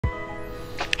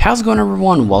How's it going,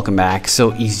 everyone? Welcome back.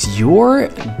 So is your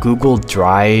Google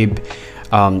Drive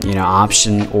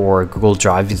option or Google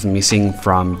Drive is missing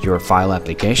from your file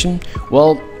application?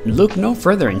 Well, look no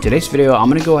further. In today's video, I'm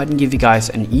gonna go ahead and give you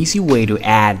guys an easy way to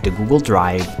add the Google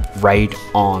Drive right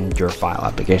on your file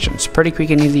application. It's pretty quick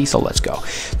and easy, so let's go.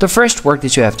 The first work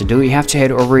that you have to do, you have to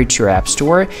head over to your App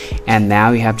Store, and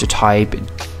now you have to type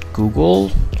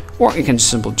Google, or you can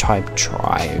simply type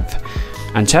Drive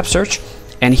and tap search.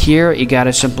 And here you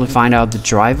gotta simply find out the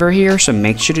driver here, so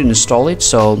make sure to install it.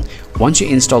 So once you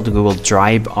install the Google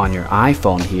Drive on your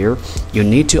iPhone here, you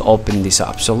need to open this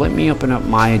up. So let me open up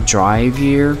my Drive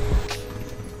here.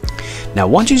 Now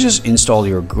once you just install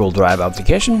your Google Drive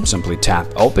application, simply tap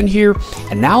open here,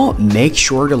 and now make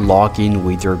sure to log in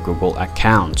with your Google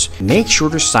account. Make sure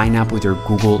to sign up with your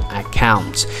Google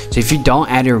account. So if you don't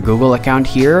add your Google account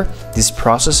here, this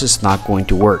process is not going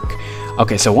to work.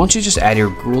 Okay, so once you just add your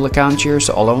Google account here,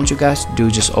 so all I want you guys to do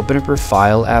is just open up your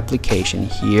file application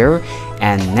here,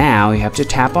 and now you have to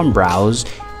tap on browse.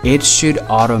 It should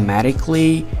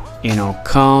automatically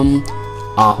come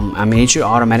it should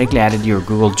automatically add your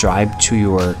Google Drive to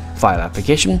your file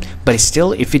application, but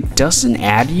still, if it doesn't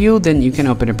add you, then you can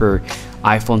open up your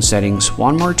iPhone settings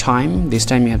one more time. This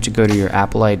time you have to go to your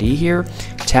Apple ID here,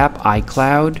 tap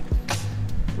iCloud,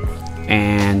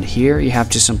 and here you have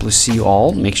to simply see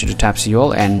all. Make sure to tap see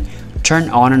all and turn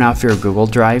on and off your Google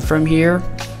Drive from here.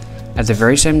 At the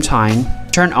very same time,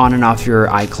 turn on and off your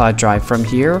iCloud Drive from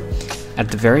here.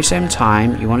 At the very same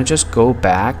time, you want to just go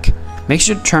back. Make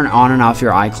sure to turn on and off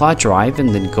your iCloud Drive,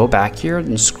 and then go back here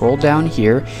and scroll down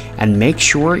here and make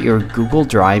sure your Google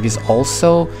Drive is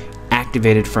also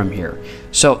activated from here.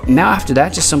 So now after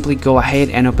that, just simply go ahead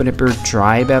and open up your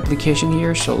Drive application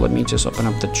here. So let me just open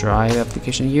up the Drive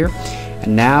application here,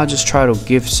 and now just try to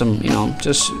give some,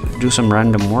 just do some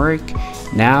random work.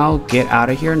 Now get out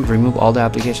of here and remove all the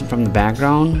application from the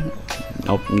background.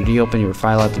 Reopen your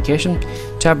file application,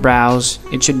 tap browse.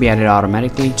 It should be added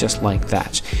automatically, just like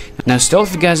that. Now still,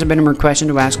 if you guys have any more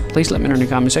questions to ask, please let me know in the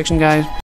comment section, guys.